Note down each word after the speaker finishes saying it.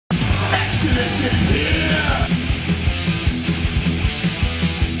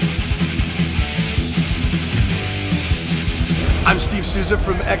I'm Steve Souza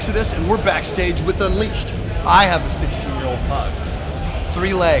from Exodus, and we're backstage with Unleashed. I have a 16-year-old pug,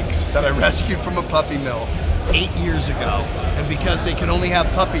 3 legs, that I rescued from a puppy mill 8 years ago. And because they can only have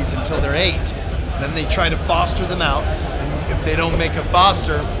puppies until they're 8, then they try to foster them out. And if they don't make a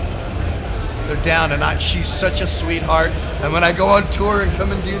foster, they're down. And she's such a sweetheart. And when I go on tour and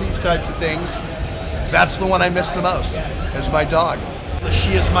come and do these types of things, that's the one I miss the most, is my dog.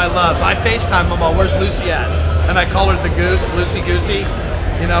 She is my love. I FaceTime them all, where's Lucy at? And I call her the goose, Lucy Goosey.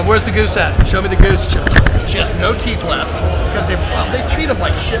 You know, where's the goose at? Show me the goose. She has no teeth left because they treat them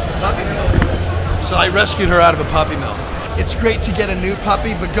like shit in puppy mills. So I rescued her out of a puppy mill. It's great to get a new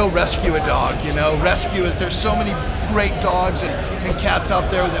puppy, but go rescue a dog, you know. there's so many great dogs and cats out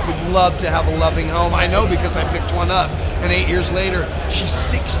there that would love to have a loving home. I know because I picked one up, and 8 years later, she's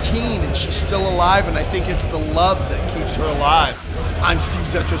 16 and she's still alive, and I think it's the love that keeps her alive. I'm Steve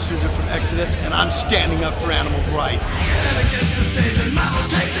Souza from Exodus, and I'm standing up for animals' rights.